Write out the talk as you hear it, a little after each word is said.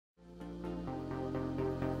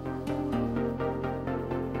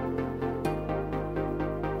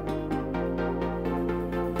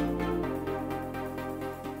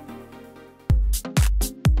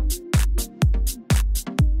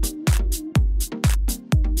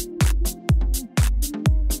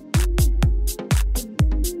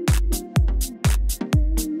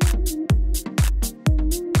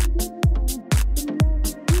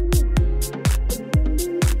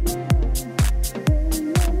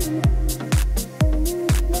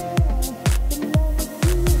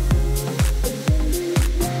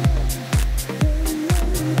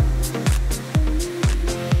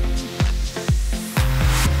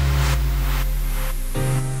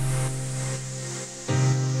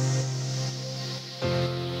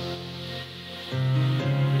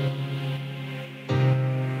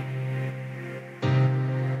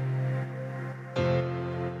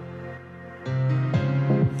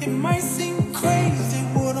might seem crazy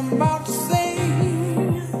what I'm about to say.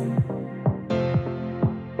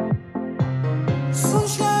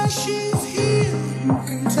 Sunshine, she's here. You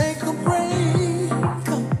can take a break.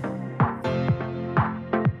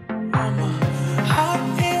 I'm a hot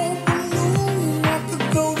air balloon. I could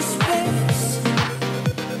go to space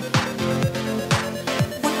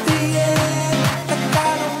with the air. Like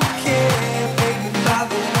I don't care, baby, by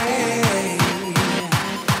the way.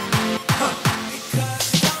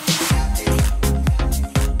 Because I'm happy.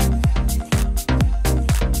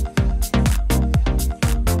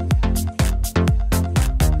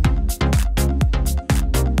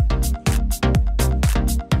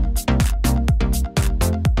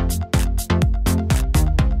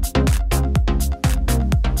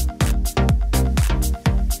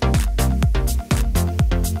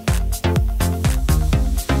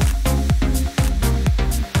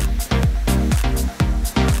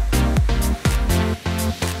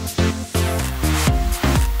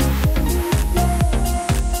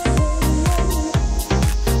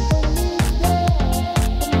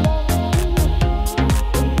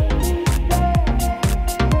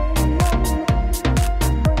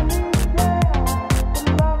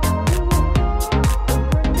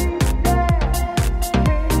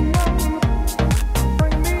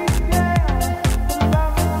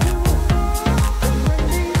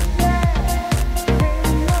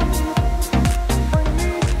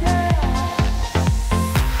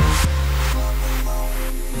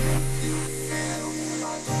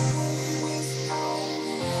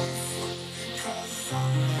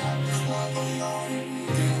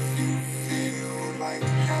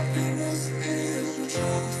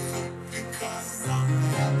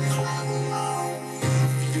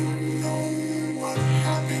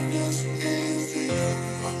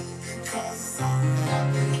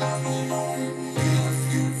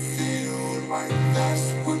 That's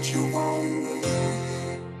what you want to do.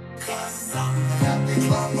 'Cause I'm happy,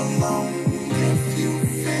 clap along.